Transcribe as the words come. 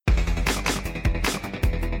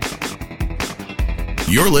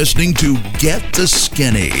You're listening to Get the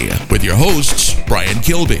Skinny with your hosts, Brian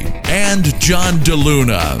Kilby and John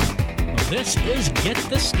DeLuna. This is Get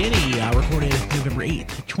the Skinny, recorded November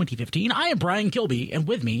 8th, 2015. I am Brian Kilby, and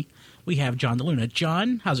with me, we have John DeLuna.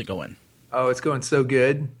 John, how's it going? Oh, it's going so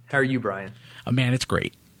good. How are you, Brian? Oh, man, it's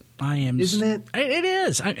great. I am. Isn't it? It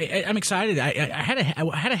is. I'm excited. I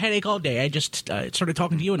had a headache all day. I just started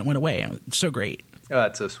talking to you, and it went away. It's so great. Oh,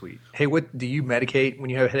 that's so sweet. Hey, what do you medicate when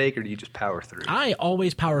you have a headache, or do you just power through? I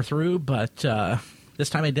always power through, but this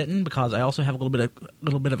time I didn't because I also have a little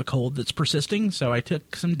bit of a cold that's persisting. So I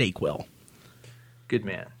took some Dayquil. Good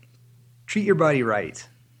man. Treat your body right.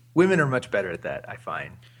 Women are much better at that, I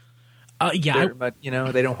find. Yeah, but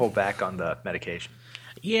they don't hold back on the medication.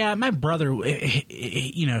 Yeah, my brother,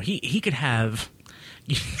 he could have.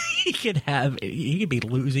 He could be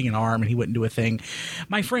losing an arm and he wouldn't do a thing.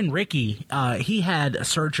 My friend Ricky, he had a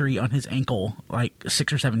surgery on his ankle like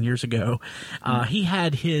 6 or 7 years ago. He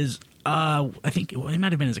had his, I think it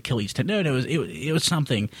might have been his Achilles tendon. No, it was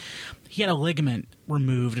something. He had a ligament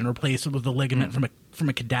removed and replaced with a ligament from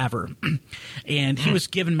a cadaver, and he was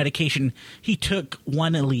given medication. He took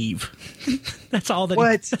one Aleve. That's all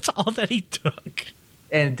that he took.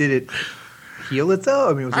 And did it heal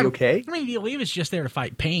itself? I mean, was he okay? I mean, the Aleve is just there to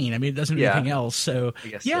fight pain. I mean, it doesn't do anything else. So,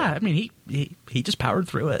 so. I mean, he just powered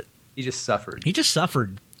through it. He just suffered. He just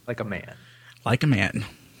suffered. Like a man. Like a man.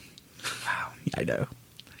 Wow. I know.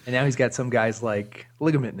 And now he's got some guy's,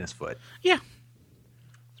 ligament in his foot. Yeah.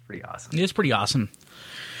 It's pretty awesome. It is pretty awesome.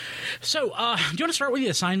 So, do you want to start with the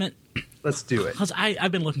assignment? Let's do it. Because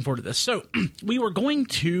I've been looking forward to this. So, we were going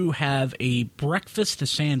to have a breakfast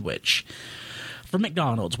sandwich from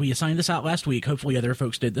McDonald's. We assigned this out last week. Hopefully other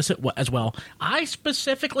folks did this as well. I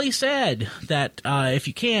specifically said that if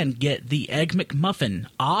you can, get the Egg McMuffin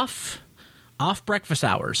off breakfast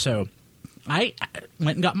hours. So I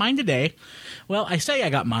went and got mine today. Well, I say I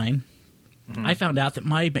got mine. Mm-hmm. I found out that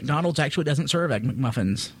my McDonald's actually doesn't serve Egg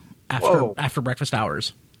McMuffins after breakfast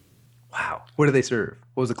hours. Wow. What do they serve?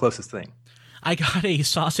 What was the closest thing? I got a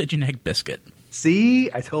sausage and egg biscuit.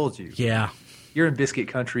 See? I told you. Yeah. You're in biscuit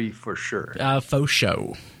country for sure. Faux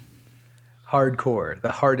show. Hardcore.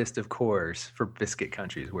 The hardest of cores for biscuit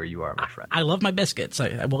country is where you are, my friend. I love my biscuits,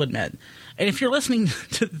 I will admit. And if you're listening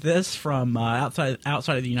to this from outside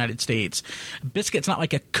of the United States, biscuit's not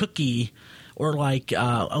like a cookie or like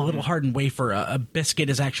a little hardened wafer. A biscuit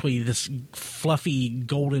is actually this fluffy,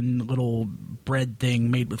 golden little bread thing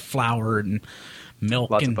made with flour and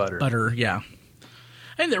milk Lots and of butter. Yeah.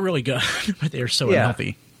 And they're really good, but they're so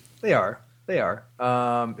unhealthy. They are.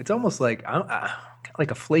 It's almost like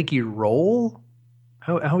a flaky roll.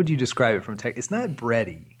 How would you describe it from tech? It's not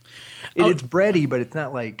bready. It's bready, but it's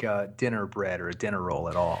not like dinner bread or a dinner roll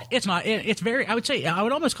at all. It's not. It's very. I would say I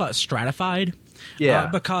would almost call it stratified. Yeah.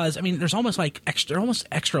 Because I mean, there's almost like extra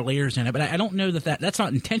layers in it, but I don't know that's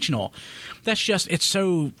not intentional. That's just it's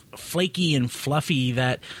so flaky and fluffy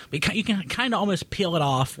that you can kind of almost peel it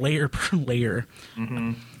off layer per layer.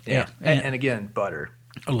 Mm-hmm. Yeah. And again, butter.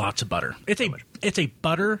 Lots of butter. It's a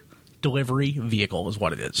butter delivery vehicle is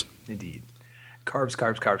what it is. Indeed.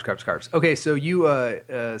 Carbs. Okay, so you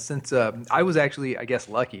since I was actually, I guess,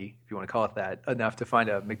 lucky, if you want to call it that, enough to find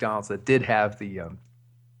a McDonald's that did have the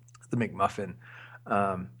McMuffin.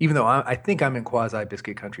 Even though I think I'm in quasi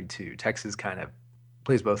biscuit country too. Texas kind of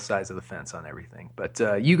plays both sides of the fence on everything. But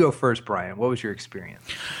you go first, Brian. What was your experience?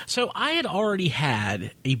 So I had already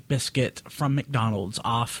had a biscuit from McDonald's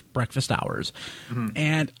off breakfast hours,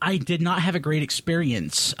 and I did not have a great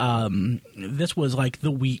experience. This was like the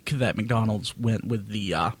week that McDonald's went with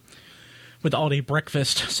the all-day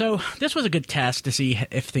breakfast. So this was a good test to see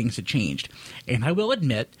if things had changed. And I will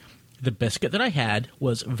admit, the biscuit that I had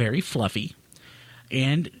was very fluffy,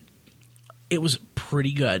 and it was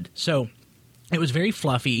pretty good. So it was very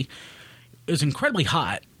fluffy. It was incredibly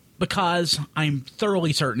hot because I'm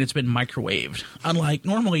thoroughly certain it's been microwaved. Unlike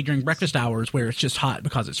normally during breakfast hours where it's just hot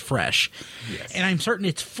because it's fresh. Yes. And I'm certain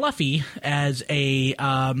it's fluffy as a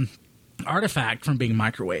artifact from being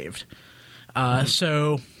microwaved.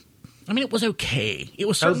 So, I mean, it was okay. It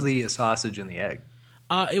was How's the sausage and the egg?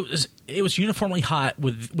 It was uniformly hot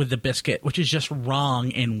with the biscuit, which is just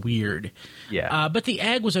wrong and weird. Yeah. But the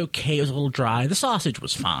egg was okay. It was a little dry. The sausage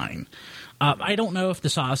was fine. I don't know if the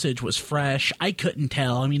sausage was fresh. I couldn't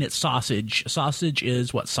tell. I mean, it's sausage. Sausage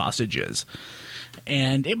is what sausage is.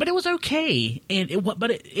 But it was okay.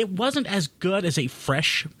 But it wasn't as good as a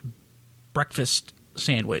fresh breakfast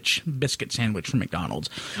biscuit sandwich from McDonald's.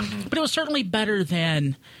 Mm-hmm. But it was certainly better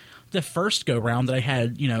than the first go round that I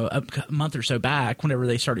had, a month or so back whenever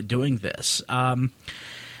they started doing this.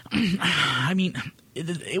 I mean,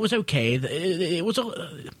 it was okay. It was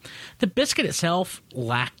the biscuit itself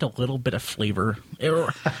lacked a little bit of flavor.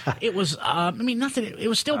 It was, I mean, nothing. It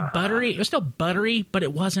was still buttery. It was still buttery, but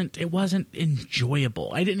it wasn't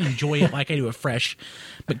enjoyable. I didn't enjoy it like I do a fresh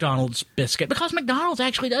McDonald's biscuit, because McDonald's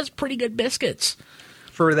actually does pretty good biscuits.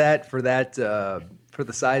 For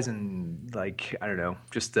the size and, like, I don't know,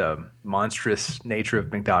 just the monstrous nature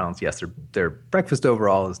of McDonald's, yes, their breakfast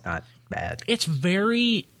overall is not bad. It's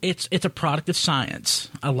a product of science.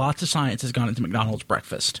 Lots of science has gone into McDonald's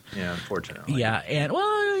breakfast. Yeah, unfortunately. Yeah, and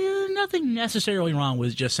nothing necessarily wrong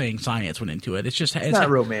with just saying science went into it. It's not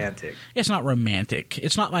romantic. It's not romantic.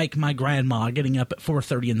 It's not like my grandma getting up at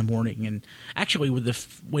 4:30 in the morning. And actually, with the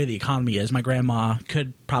way the economy is, my grandma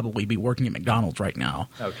could probably be working at McDonald's right now.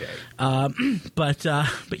 Okay.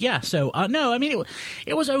 But yeah. So no, I mean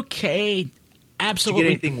it was okay. Absolutely. Did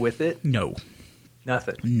you get anything with it? No.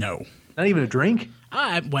 Nothing. No. Not even a drink?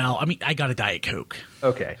 Well, I mean, I got a Diet Coke.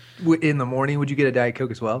 Okay. In the morning, would you get a Diet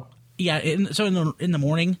Coke as well? Yeah, so in the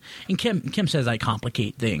morning, and Kim says I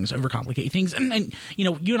overcomplicate things, and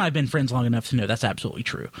you and I have been friends long enough to know that's absolutely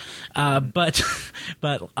true. But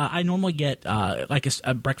I normally get like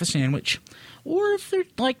a breakfast sandwich, or if they're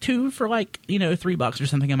like two for like $3 or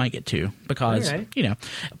something, I might get two, because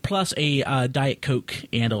plus a Diet Coke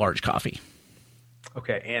and a large coffee.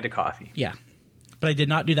 Okay, and a coffee. Yeah. But I did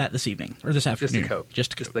not do that this evening or this afternoon. Just a Coke.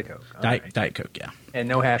 Just the Coke. Diet Coke, yeah. And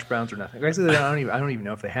no hash browns or nothing. Actually, I don't even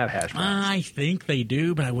know if they have hash browns. I think they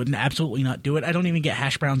do, but I wouldn't absolutely not do it. I don't even get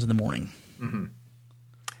hash browns in the morning. Mm-hmm.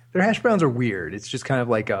 Their hash browns are weird. It's just kind of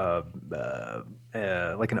like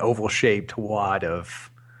like an oval shaped wad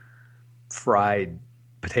of fried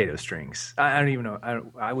potato strings. I don't even know.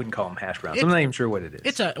 I wouldn't call them hash browns. I'm not even sure what it is.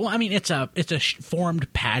 It's a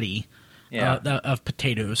formed patty. Yeah. Of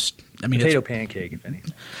potatoes. I mean, potato pancake, if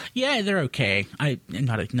anything. Yeah, they're okay. I'm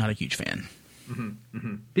not a huge fan. Mm-hmm,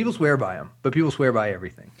 mm-hmm. People swear by them, but people swear by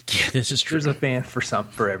everything. Yeah, this is true. There's a fan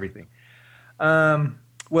for everything.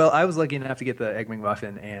 Well, I was lucky enough to get the Egg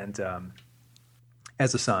McMuffin and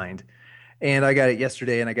as assigned, and I got it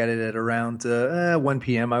yesterday, and I got it at around 1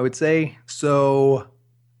 p.m. I would say. So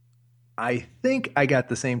I think I got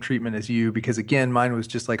the same treatment as you, because again, mine was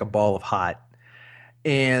just like a ball of hot.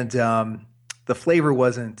 And the flavor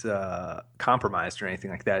wasn't compromised or anything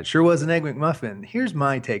like that. It sure was an Egg McMuffin. Here's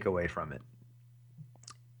my takeaway from it.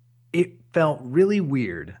 It felt really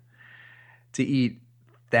weird to eat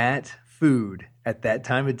that food at that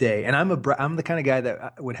time of day. And I'm the kind of guy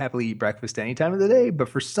that would happily eat breakfast any time of the day. But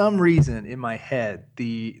for some reason in my head,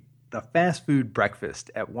 the fast food breakfast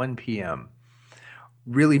at 1 p.m.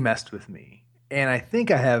 really messed with me. And I think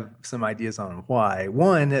I have some ideas on why.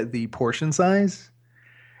 One, the portion size.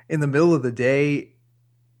 In the middle of the day,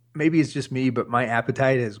 maybe it's just me, but my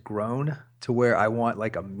appetite has grown to where I want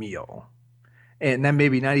like a meal. And then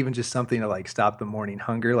maybe not even just something to like stop the morning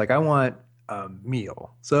hunger. Like I want a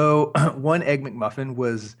meal. So one Egg McMuffin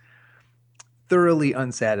was thoroughly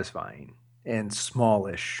unsatisfying and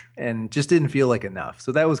smallish and just didn't feel like enough.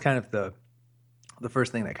 So that was kind of the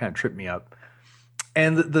first thing that kind of tripped me up.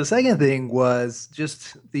 And the second thing was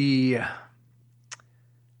just the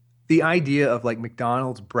idea of like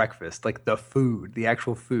McDonald's breakfast, like the food, the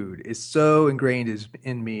actual food, is so ingrained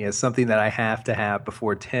in me as something that I have to have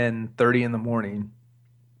before 10:30 in the morning,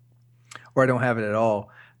 or I don't have it at all.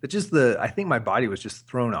 That I think my body was just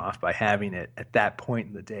thrown off by having it at that point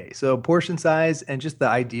in the day. So portion size and just the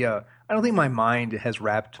idea, I don't think my mind has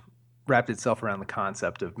wrapped itself around the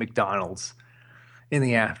concept of McDonald's in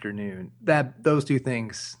the afternoon. Those two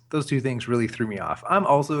things really threw me off. I'm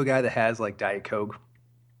also a guy that has like Diet Coke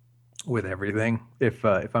with everything if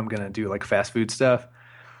I'm gonna do like fast food stuff,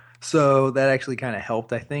 so that actually kind of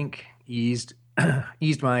helped. I think eased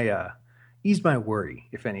my worry,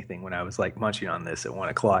 if anything, when I was like munching on this at 1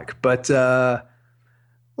 o'clock. But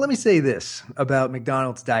let me say this about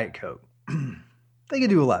McDonald's Diet Coke: they could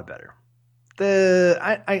do a lot better. Now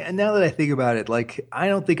that I think about it, like I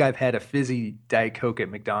don't think I've had a fizzy Diet Coke at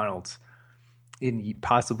McDonald's in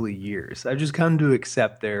possibly years. I've just come to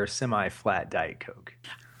accept their semi-flat Diet Coke.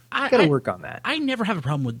 I got to work on that. I never have a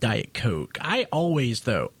problem with Diet Coke. I always,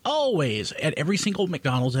 at every single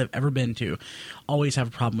McDonald's I've ever been to, always have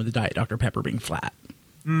a problem with the Diet Dr. Pepper being flat.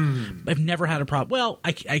 I've never had a problem. Well,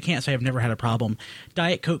 I can't say I've never had a problem.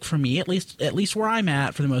 Diet Coke for me, at least where I'm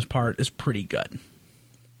at, for the most part, is pretty good.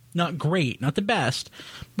 Not great, not the best,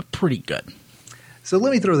 but pretty good. So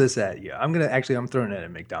let me throw this at you. I'm throwing it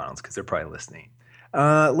at McDonald's because they're probably listening.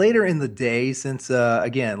 Later in the day, since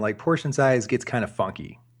again, like portion size gets kind of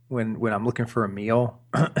funky. when I'm looking for a meal,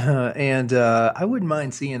 and I wouldn't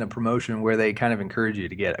mind seeing a promotion where they kind of encourage you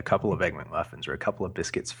to get a couple of Egg McMuffins or a couple of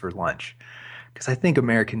biscuits for lunch, because I think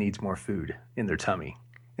America needs more food in their tummy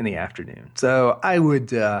in the afternoon. So I would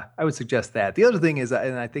suggest that. The other thing is,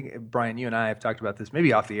 and I think Brian, you and I have talked about this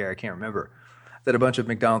maybe off the air, I can't remember, that a bunch of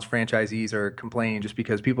McDonald's franchisees are complaining just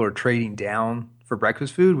because people are trading down for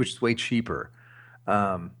breakfast food, which is way cheaper.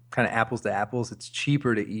 Kind of apples to apples. It's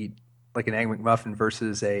cheaper to eat like an Egg McMuffin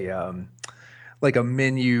versus a like a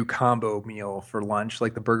menu combo meal for lunch,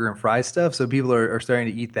 like the burger and fries stuff. So people are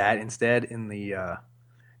starting to eat that instead in the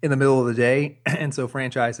middle of the day, and so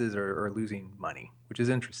franchises are losing money, which is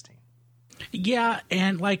interesting. Yeah,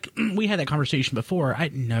 and like we had that conversation before,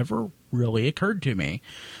 it never really occurred to me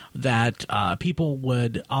that people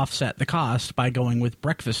would offset the cost by going with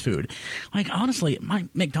breakfast food. Like, honestly, my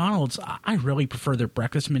McDonald's, I really prefer their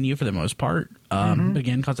breakfast menu for the most part.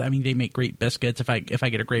 Again, because I mean, they make great biscuits. If I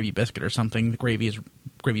get a gravy biscuit or something, the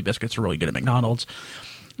gravy biscuits are really good at McDonald's.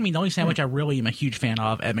 I mean, the only sandwich I really am a huge fan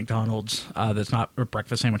of at McDonald's that's not a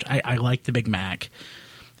breakfast sandwich, I like the Big Mac.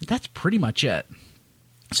 That's pretty much it.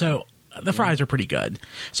 So the fries are pretty good.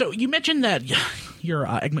 So you mentioned that your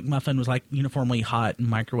Egg McMuffin was like uniformly hot and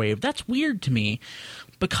microwave. That's weird to me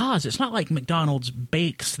because it's not like McDonald's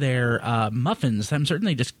bakes their muffins. I'm certain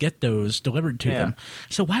they just get those delivered to them.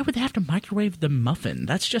 So why would they have to microwave the muffin?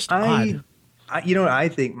 That's just odd. You know what I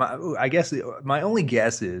think? I guess my only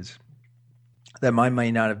guess is that mine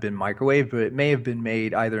may not have been microwaved, but it may have been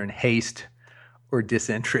made either in haste or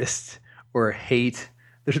disinterest or hate.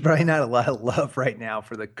 There's probably not a lot of love right now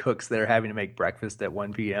for the cooks that are having to make breakfast at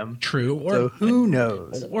 1 p.m. True. So who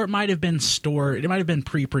knows? Or it might have been stored. It might have been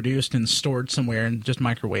pre-produced and stored somewhere and just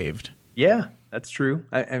microwaved. Yeah, that's true.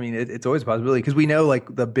 I mean, it's always a possibility because we know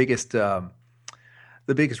like the biggest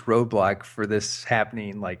roadblock for this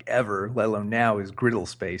happening like ever, let alone now, is griddle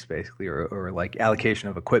space basically, or like allocation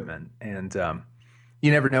of equipment. And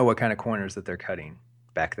you never know what kind of corners that they're cutting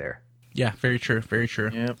back there. Yeah, very true. Very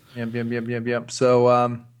true. Yep.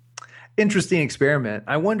 So, interesting experiment.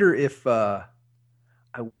 I wonder if we'll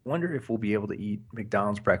be able to eat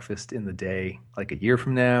McDonald's breakfast in the day, like a year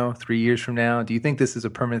from now, 3 years from now. Do you think this is a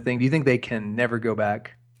permanent thing? Do you think they can never go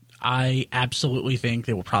back? I absolutely think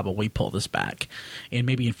they will probably pull this back, and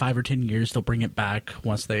maybe in 5 or 10 years they'll bring it back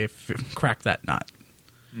once they've cracked that nut.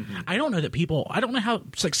 Mm-hmm. I don't know how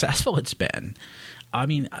successful it's been. I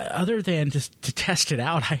mean, other than just to test it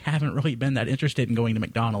out, I haven't really been that interested in going to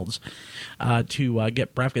McDonald's to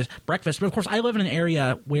get breakfast. But of course, I live in an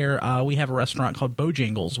area where we have a restaurant called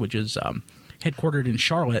Bojangles, which is headquartered in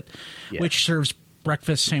Charlotte, which serves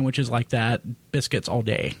breakfast sandwiches like that, biscuits all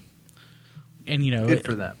day. And good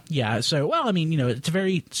for them. Yeah. So, well, I mean, it's a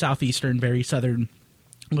very southeastern, very southern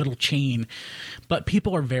little chain, but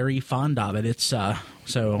people are very fond of it. It's so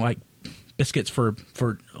like biscuits for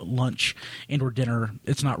lunch and or dinner.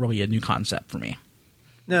 It's not really a new concept for me.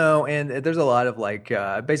 No, and there's a lot of like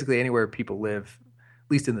basically anywhere people live,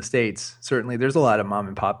 at least in the States, certainly there's a lot of mom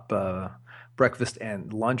and pop breakfast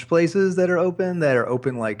and lunch places that are open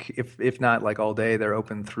like if not like all day, they're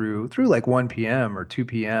open through like 1 p.m. or 2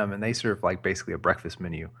 p.m. and they serve like basically a breakfast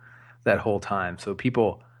menu that whole time. So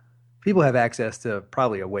people have access to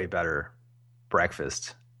probably a way better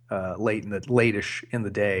breakfast late-ish in the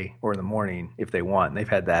day or in the morning if they want. And they've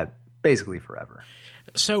had that basically forever.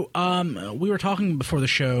 So we were talking before the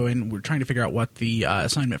show, and we're trying to figure out what the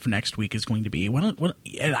assignment for next week is going to be.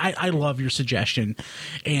 And I love your suggestion,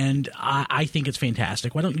 and I think it's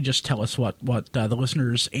fantastic. Why don't you just tell us what the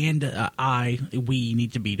listeners and we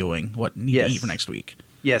need to be doing, what need to eat for next week?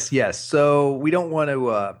 Yes. So we don't want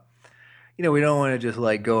to we don't want to just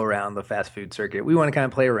like go around the fast food circuit. We want to kind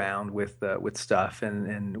of play around with stuff,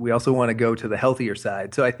 and we also want to go to the healthier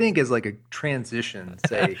side. So I think as like a transition,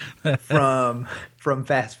 say from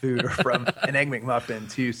fast food or from an Egg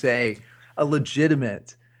McMuffin to say a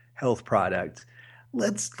legitimate health product,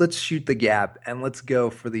 let's shoot the gap and let's go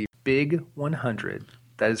for the Big 100.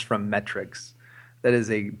 That is from Metrics. That is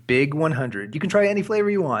a Big 100. You can try any flavor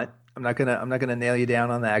you want. I'm not gonna nail you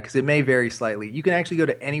down on that because it may vary slightly. You can actually go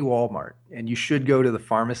to any Walmart, and you should go to the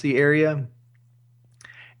pharmacy area,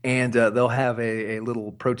 and they'll have a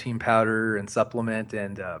little protein powder and supplement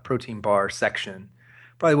and protein bar section.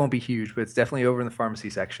 Probably won't be huge, but it's definitely over in the pharmacy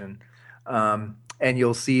section. And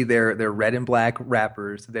you'll see their red and black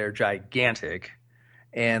wrappers. They're gigantic,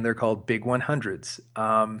 and they're called Big 100s.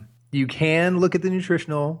 You can look at the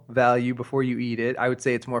nutritional value before you eat it. I would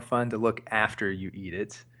say it's more fun to look after you eat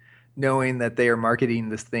it, knowing that they are marketing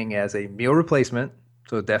this thing as a meal replacement.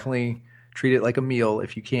 So definitely Treat it like a meal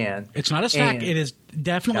if you can. It's not a snack. And it is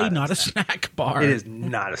definitely not a snack bar. it is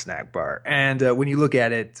not a snack bar. And when you look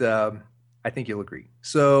at it, I think you'll agree.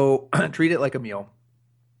 So treat it like a meal.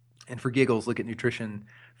 And for giggles, look at nutrition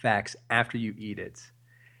facts after you eat it.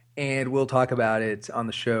 And we'll talk about it on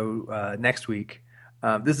the show next week.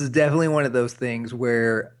 This is definitely one of those things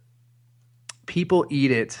where people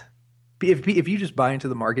eat it. If you just buy into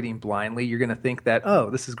the marketing blindly, you're going to think that,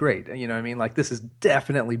 oh, this is great. You know what I mean? Like, this is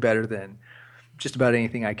definitely better than just about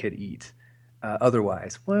anything I could eat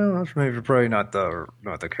otherwise. Well, that's maybe probably not the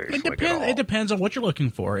case. It depends on what you're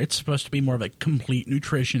looking for. It's supposed to be more of a complete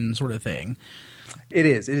nutrition sort of thing. It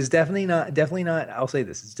is. It is definitely not. I'll say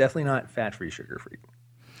this. It's definitely not fat-free, sugar-free.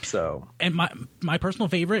 So, and my personal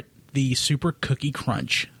favorite, the Super Cookie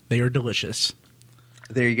Crunch. They are delicious.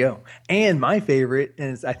 There you go. And my favorite,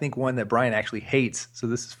 and it's, I think one that Brian actually hates, so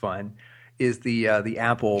this is fun, is the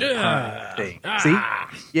apple thing. See?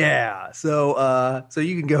 Yeah. So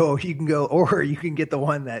you can go, or you can get the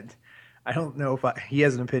one that I don't know if he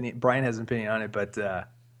has an opinion. Brian has an opinion on it, but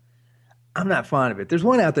I'm not fond of it. There's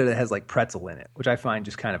one out there that has like pretzel in it, which I find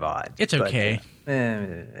just kind of odd. It's okay.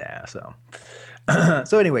 Yeah.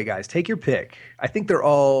 So anyway, guys, take your pick. I think they're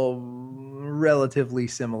all relatively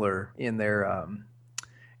similar in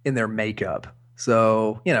their makeup.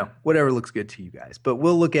 So, whatever looks good to you guys. But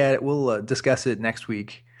we'll look at it. We'll discuss it next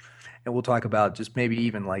week, and we'll talk about just maybe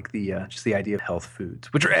even like just the idea of health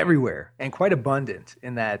foods, which are everywhere and quite abundant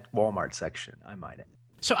in that Walmart section, I might add.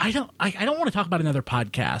 So I don't want to talk about another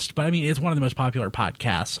podcast, but I mean, it's one of the most popular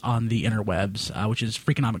podcasts on the interwebs, which is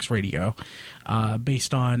Freakonomics Radio,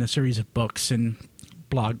 based on a series of books and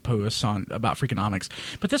blog posts about Freakonomics.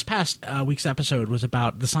 But this past week's episode was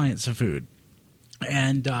about the science of food.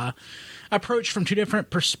 And approached from two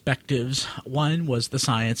different perspectives. One was the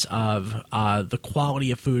science of the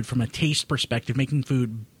quality of food from a taste perspective, making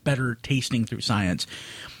food better tasting through science.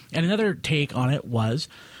 And another take on it was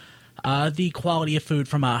the quality of food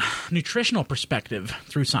from a nutritional perspective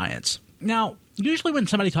through science. Now, usually when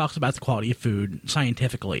somebody talks about the quality of food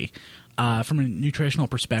scientifically, from a nutritional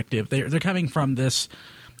perspective, they're coming from this,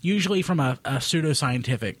 usually from a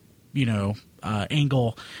pseudoscientific,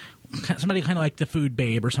 angle. Somebody kind of like the Food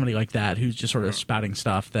Babe or somebody like that who's just sort of spouting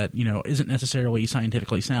stuff that, isn't necessarily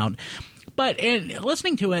scientifically sound. But in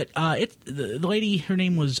listening to it, the lady, her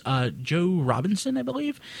name was Jo Robinson, I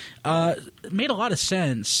believe, made a lot of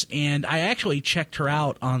sense. And I actually checked her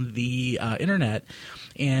out on the internet.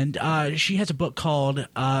 And she has a book called,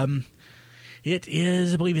 I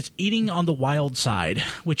believe it's Eating on the Wild Side,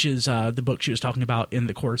 which is the book she was talking about in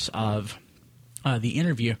the course of the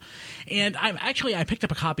interview. And I picked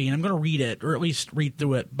up a copy, and I'm going to read it, or at least read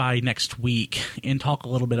through it by next week and talk a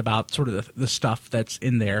little bit about sort of the stuff that's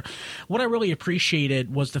in there. What I really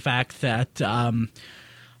appreciated was the fact that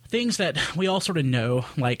things that we all sort of know,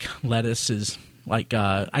 like lettuce is, like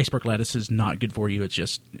iceberg lettuce is not good for you. It's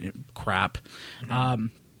just crap.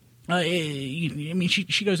 She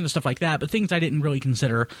goes into stuff like that, but things I didn't really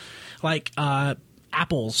consider, like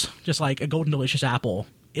apples, just like a Golden Delicious apple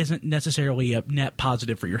isn't necessarily a net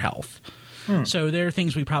positive for your health. So there are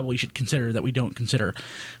things we probably should consider that we don't consider.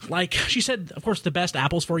 Like she said, of course, the best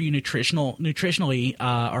apples for you nutritionally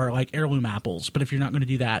are like heirloom apples. But if you're not going to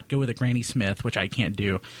do that, go with a Granny Smith, which I can't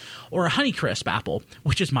do, or a Honeycrisp apple,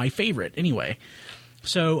 which is my favorite anyway.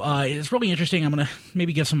 So it's really interesting. I'm going to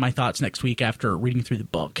maybe give some of my thoughts next week after reading through the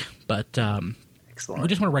book. But I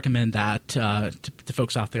just want to recommend that to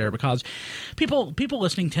folks out there, because people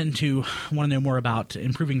listening tend to want to know more about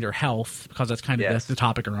improving their health, because that's kind of the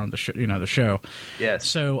topic around the show. Yes.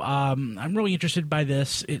 So I'm really interested by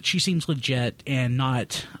this. She seems legit and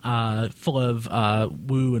not full of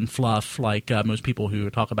woo and fluff like most people who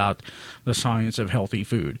talk about the science of healthy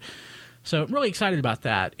food. So I'm really excited about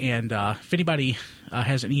that. And if anybody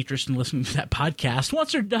has any interest in listening to that podcast,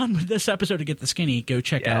 once they're done with this episode of Get the Skinny, go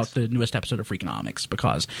check out the newest episode of Freakonomics,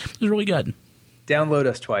 because it's really good. Download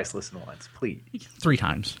us twice, listen once, please. 3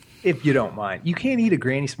 times. If you don't mind. You can't eat a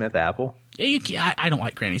Granny Smith apple. Yeah, I don't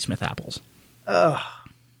like Granny Smith apples. Ugh.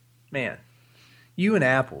 Man. You and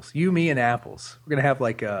apples. You, me, and apples. We're going to have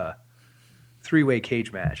like a 3-way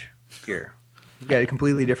cage match here. We've got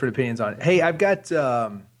completely different opinions on it. Hey, I've got...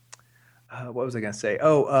 what was I going to say?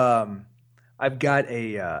 I've got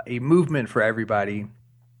a movement for everybody.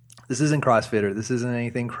 This isn't CrossFitter. This isn't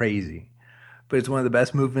anything crazy, but it's one of the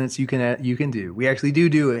best movements you can do. We actually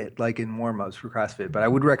do it like in warm-ups for CrossFit, but I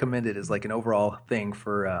would recommend it as like an overall thing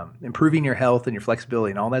for improving your health and your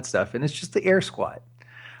flexibility and all that stuff. And it's just the air squat.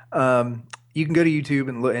 You can go to YouTube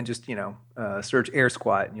and look and just search air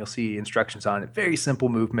squat, and you'll see instructions on it. Very simple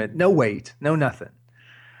movement, no weight, no nothing.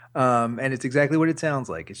 And it's exactly what it sounds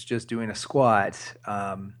like. It's just doing a squat,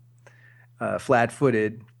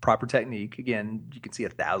 flat-footed, proper technique. Again, you can see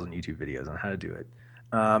 1,000 YouTube videos on how to do it.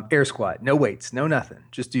 Air squat, no weights, no nothing.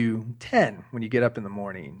 Just do 10 when you get up in the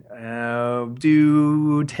morning.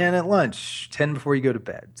 Do 10 at lunch, 10 before you go to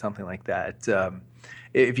bed, something like that.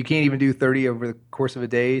 If you can't even do 30 over the course of a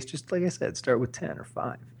day, it's just like I said, start with 10 or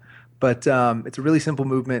 5. But it's a really simple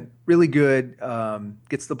movement, really good,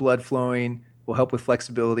 gets the blood flowing, will help with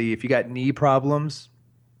flexibility. If you got knee problems,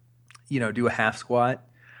 do a half squat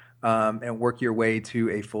and work your way to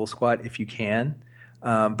a full squat if you can.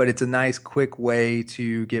 But it's a nice, quick way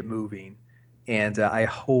to get moving, and I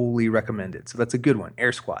wholly recommend it. So that's a good one.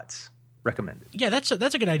 Air squats. Recommended. Yeah, that's a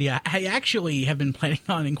good idea. I actually have been planning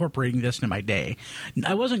on incorporating this into my day.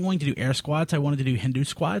 I wasn't going to do air squats. I wanted to do Hindu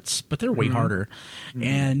squats, but they're way harder.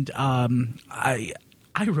 And I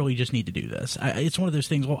really just need to do this. It's one of those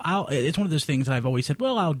things. It's one of those things that I've always said,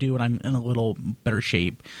 well, I'll do when I'm in a little better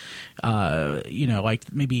shape.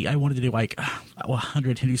 Like maybe I wanted to do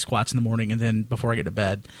 100 Hindu squats in the morning and then before I get to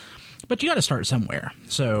bed. But you got to start somewhere.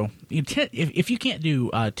 So if you can't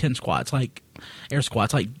do 10 squats, like air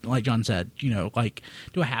squats, like John said, like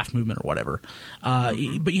do a half movement or whatever. But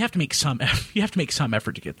you have to make some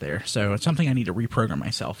effort to get there. So it's something I need to reprogram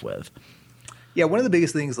myself with. Yeah, one of the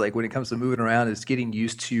biggest things, like when it comes to moving around, is getting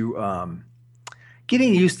used to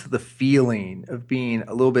the feeling of being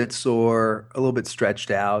a little bit sore, a little bit stretched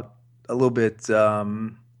out, a little bit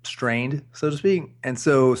strained, so to speak. And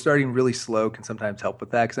so starting really slow can sometimes help with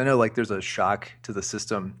that, because I know there's a shock to the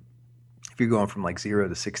system if you're going from 0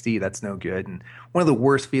 to 60. That's no good. And one of the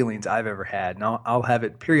worst feelings I've ever had, and I'll have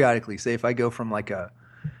it periodically, say if I go from a kind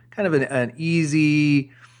of an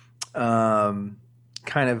easy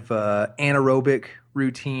kind of anaerobic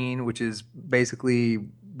routine, which is basically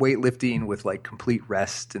weightlifting with complete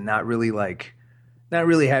rest and not really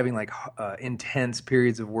having intense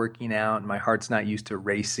periods of working out, and my heart's not used to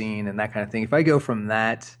racing and that kind of thing. If I go from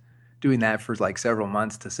that, doing that for several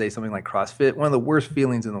months, to say something like CrossFit, one of the worst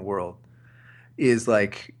feelings in the world is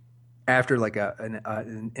after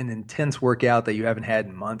an intense workout that you haven't had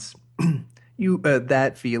in months.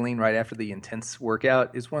 That feeling right after the intense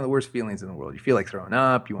workout is one of the worst feelings in the world. You feel like throwing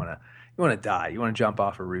up. You want to die. You want to jump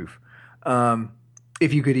off a roof.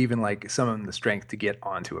 If you could even summon the strength to get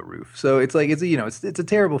onto a roof. So it's a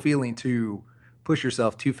terrible feeling to push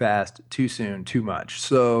yourself too fast, too soon, too much.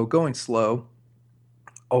 So going slow,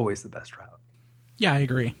 always the best route. Yeah, I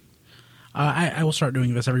agree. I will start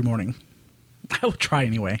doing this every morning. I will try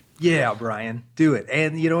anyway. Yeah, Brian, do it.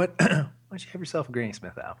 And you know what? Why don't you have yourself a Granny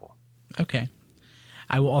Smith apple? Okay.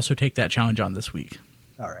 I will also take that challenge on this week.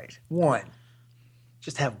 All right. One.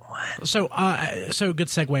 Just have one. So good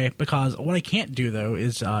segue, because what I can't do, though,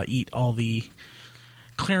 is eat all the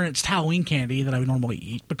clearance Halloween candy that I would normally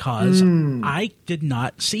eat, because I did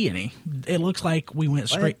not see any. It looks like we went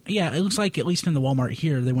straight. What? Yeah, it looks like, at least in the Walmart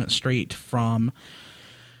here, they went straight from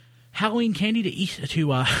Halloween candy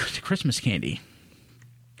to Christmas candy.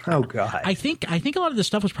 Oh God! I think a lot of this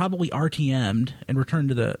stuff was probably RTM'd and returned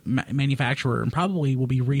to the manufacturer, and probably will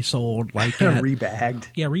be resold rebagged.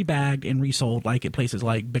 Yeah, rebagged and resold at places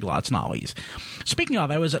like Big Lots and Ollie's. Speaking of,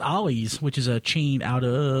 I was at Ollie's, which is a chain out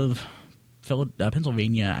of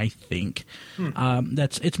Pennsylvania, I think.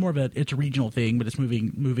 It's more of it's a regional thing, but it's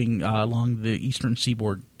moving along the eastern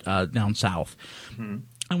seaboard down south.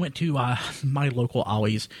 I went to my local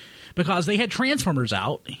Ollie's because they had Transformers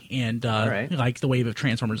out, and right. The wave of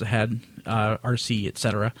Transformers that had RC,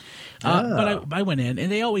 etc. But I went in, and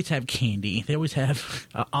they always have candy. They always have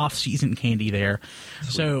off-season candy there.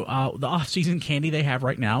 Sweet. So the off-season candy they have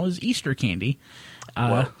right now is Easter candy.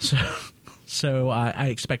 So I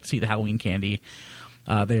expect to see the Halloween candy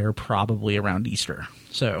there probably around Easter.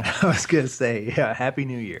 So I was going to say, yeah, Happy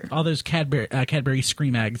New Year. All those Cadbury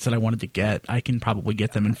Scream Eggs that I wanted to get, I can probably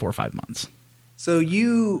get them in 4 or 5 months. So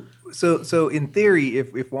in theory,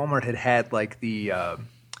 if Walmart had the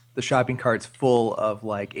shopping carts full of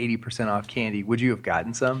 80% off candy, would you have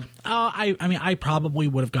gotten some? I probably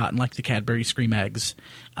would have gotten the Cadbury Scream Eggs,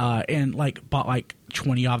 and bought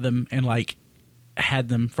 20 of them, and had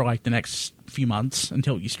them for the next few months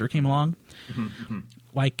until Easter came along.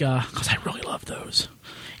 Because I really love those.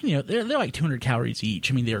 They're 200 calories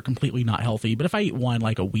each. I mean, they're completely not healthy, but if I eat one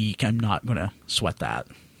a week, I'm not going to sweat that.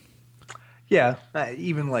 Yeah,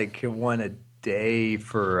 even one a day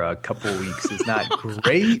for a couple weeks is not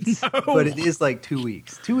great, no. But it is 2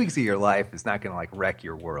 weeks. 2 weeks of your life is not going to wreck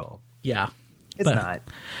your world. Yeah. It's not.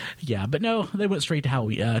 Yeah, but no, they went straight to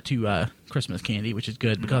Halloween, to Christmas candy, which is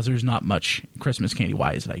good because there's not much Christmas candy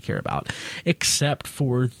wise that I care about, except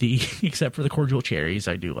for the cordial cherries.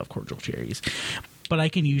 I do love cordial cherries. but I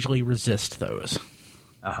can usually resist those.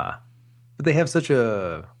 But they have such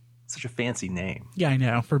a fancy name. Yeah, I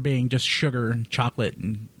know, for being just sugar and chocolate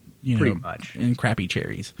and pretty much, and crappy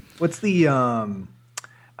cherries. What's the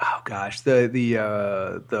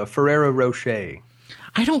the Ferrero Rocher?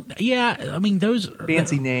 I mean those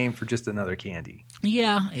fancy name for just another candy.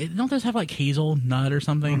 Yeah, don't those have like hazelnut or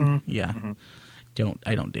something? Yeah.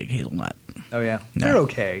 I don't dig hazelnut. Oh yeah, no. They're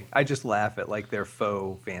okay. I just laugh at like their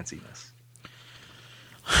faux fanciness.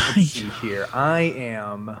 Let's see here.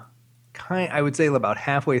 I would say about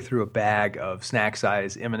halfway through a bag of snack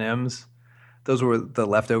size M&Ms. Those were the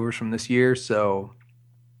leftovers from this year, so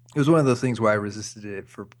it was one of those things where I resisted it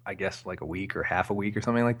for, I guess, like a week or half a week or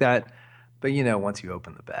something like that. But once you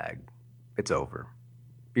open the bag, it's over.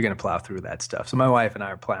 You're going to plow through that stuff. So my wife and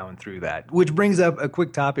I are plowing through that, which brings up a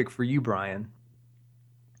quick topic for you, Brian.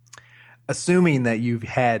 Assuming that you've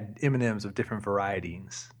had M&Ms of different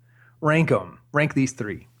varieties, rank them. Rank these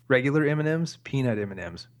three: regular M&Ms, peanut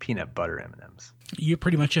M&Ms, peanut butter M&Ms. You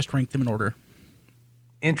pretty much just rank them in order.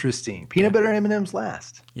 Interesting. Peanut butter M&Ms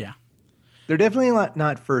last. Yeah. They're definitely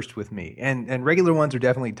not first with me, and regular ones are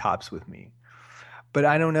definitely tops with me. But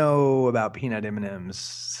I don't know about peanut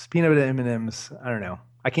M&Ms. Peanut butter M&Ms, I don't know.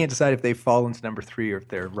 I can't decide if they fall into number 3 or if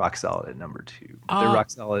they're rock solid at number 2. They're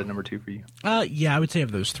rock solid at number 2 for you? Yeah, I would say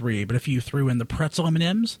of those 3. But if you threw in the pretzel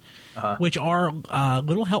M&Ms, which are a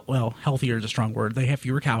little healthier is a strong word. They have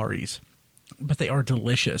fewer calories, but they are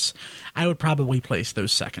delicious. I would probably place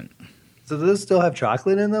those second. So do those still have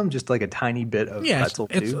chocolate in them? Just like a tiny bit of pretzel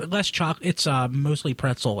too? It's less chocolate. It's mostly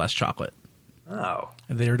pretzel, less chocolate. Oh.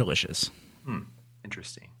 They're delicious.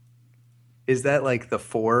 Interesting. Is that like the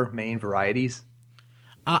 4 main varieties?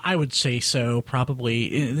 I would say so,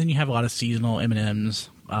 probably. And then you have a lot of seasonal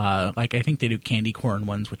M&Ms. Like I think they do candy corn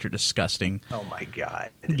ones, which are disgusting. Oh my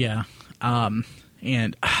God. Yeah.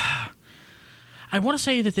 And I want to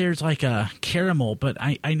say that there's like a caramel, but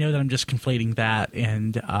I know that I'm just conflating that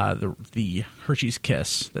and the Hershey's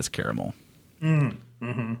Kiss that's caramel. Yeah,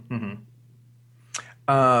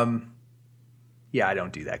 I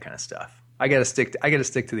don't do that kind of stuff. I gotta stick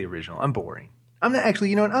to the original. I'm boring. I'm not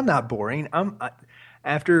actually. You know what? I'm not boring.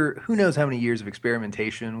 After who knows how many years of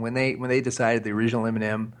experimentation, when they decided the original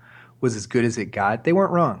M&M was as good as it got, they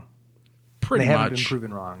weren't wrong. Pretty they much. haven't been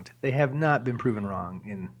proven wrong. They have not been proven wrong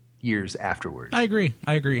in years afterwards. I agree.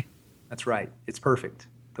 That's right. It's perfect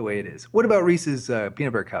the way it is. What about Reese's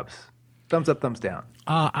peanut butter cups? Thumbs up, thumbs down.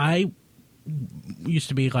 I used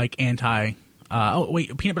to be like anti.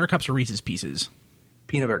 Peanut butter cups or Reese's Pieces?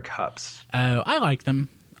 Peanut butter cups. I like them.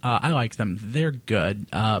 They're good.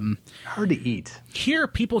 Hard to eat. Here,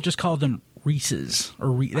 people just call them Reese's,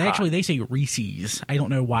 or actually they say Reese's. I don't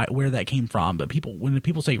know where that came from, but when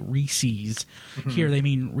people say Reese's, here they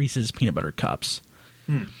mean Reese's peanut butter cups.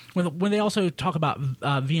 When they also talk about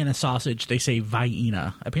Vienna sausage, they say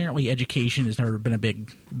Vienna. Apparently, education has never been a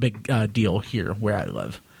big deal here where I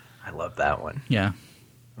live. I love that one. Yeah,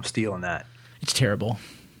 I'm stealing that. It's terrible.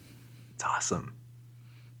 It's awesome.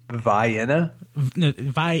 Vienna? Vienna,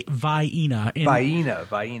 like hyena.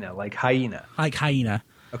 Like hyena.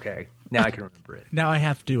 Okay, now I can remember it. Now I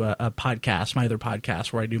have to do a podcast, my other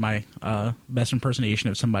podcast, where I do my best impersonation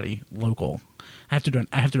of somebody local. I have to do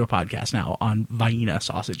a podcast now on Vienna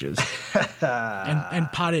sausages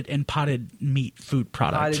and potted meat food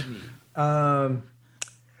product. Potted meat.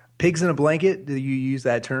 Pigs in a blanket. Do you use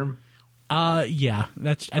that term? Yeah.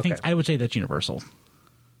 I think I would say that's universal.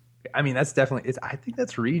 I mean, that's definitely. I think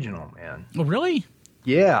that's regional, man. Oh, really?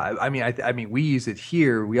 Yeah. I mean, we use it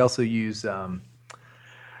here. We also use.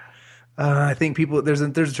 I think people there's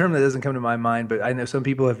a term that doesn't come to my mind, but I know some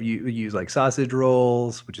people have used like sausage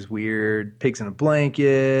rolls, which is weird. Pigs in a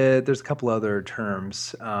blanket. There's a couple other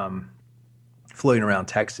terms floating around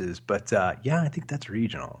Texas, but yeah, I think that's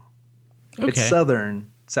regional. Okay. It's southern,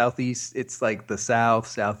 southeast. It's like the south,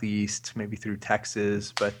 southeast, maybe through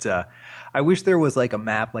Texas. But I wish there was like a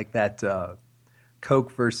map like that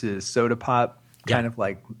Coke versus soda pop kind of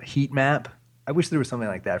like heat map. I wish there was something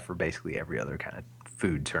like that for basically every other kind of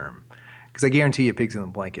food term. Because I guarantee you Pigs in the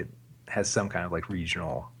Blanket has some kind of like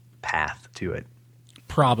regional path to it.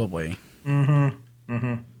 Probably.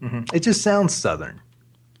 It just sounds southern.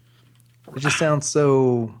 It just sounds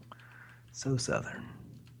so southern.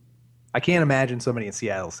 I can't imagine somebody in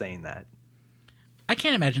Seattle saying that. I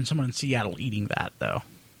can't imagine someone in Seattle eating that, though.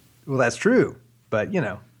 Well, that's true. But,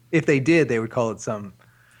 if they did, they would call it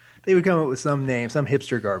they would come up with some name, some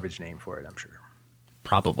hipster garbage name for it, I'm sure.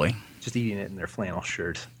 Probably. Just eating it in their flannel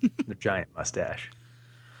shirt, their giant mustache.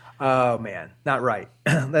 Oh, man. Not right.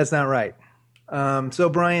 That's not right. So,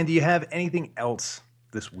 Brian, do you have anything else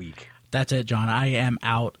this week? That's it, John. I am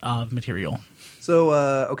out of material. So,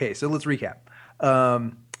 okay, so let's recap.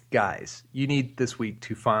 Guys, you need this week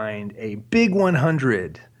to find a Big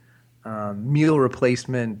 100 meal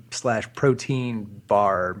replacement / protein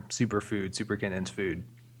bar superfood, super condensed food.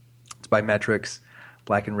 It's by Metrics,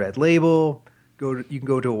 Black and Red Label. You can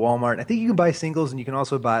go to a Walmart. I think you can buy singles, and you can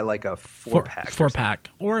also buy like a 4-pack. 4-pack.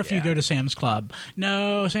 Or if you go to Sam's Club.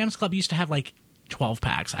 No, Sam's Club used to have like 12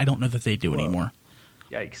 packs. I don't know that they do anymore.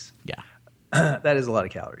 Yikes. Yeah. That is a lot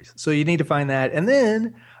of calories. So you need to find that. And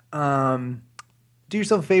then do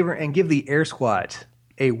yourself a favor and give the air squat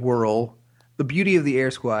a whirl. The beauty of the air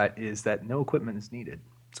squat is that no equipment is needed.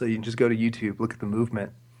 So you can just go to YouTube, look at the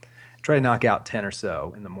movement, try to knock out 10 or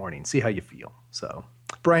so in the morning, see how you feel. So,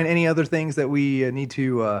 Brian, any other things that we need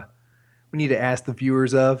to ask the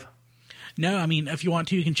viewers of? No, I mean, if you want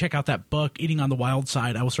to, you can check out that book, Eating on the Wild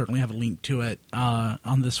Side. I will certainly have a link to it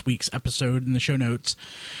on this week's episode in the show notes.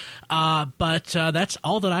 But that's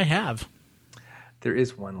all that I have. There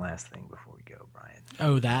is one last thing before we go, Brian.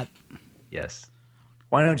 Oh, that? Yes.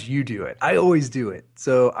 Why don't you do it? I always do it.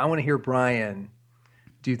 So I want to hear Brian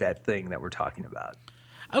do that thing that we're talking about.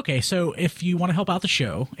 Okay, so if you want to help out the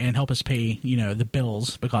show and help us pay, the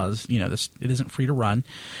bills, because, it isn't free to run,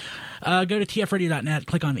 go to tfradio.net,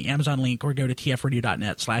 click on the Amazon link, or go to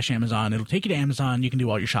tfradio.net/Amazon. It'll take you to Amazon. You can do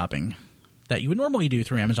all your shopping that you would normally do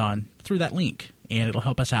through Amazon through that link, and it'll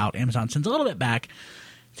help us out. Amazon sends a little bit back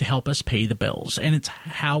to help us pay the bills, and it's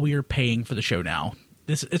how we are paying for the show now.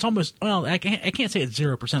 It's almost, well, I can't say it's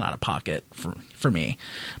 0% out of pocket for me,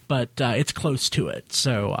 but it's close to it.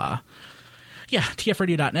 So, yeah,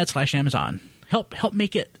 tfradio.net/Amazon. Help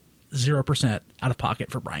make it 0% out of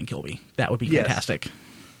pocket for Brian Kilby. That would be fantastic.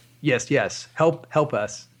 Yes. Help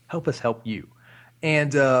us. Help us help you.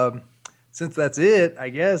 And since that's it, I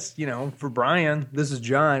guess, for Brian, this is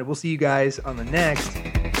John. We'll see you guys on the next.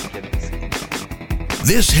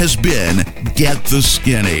 This has been Get the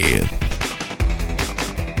Skinny.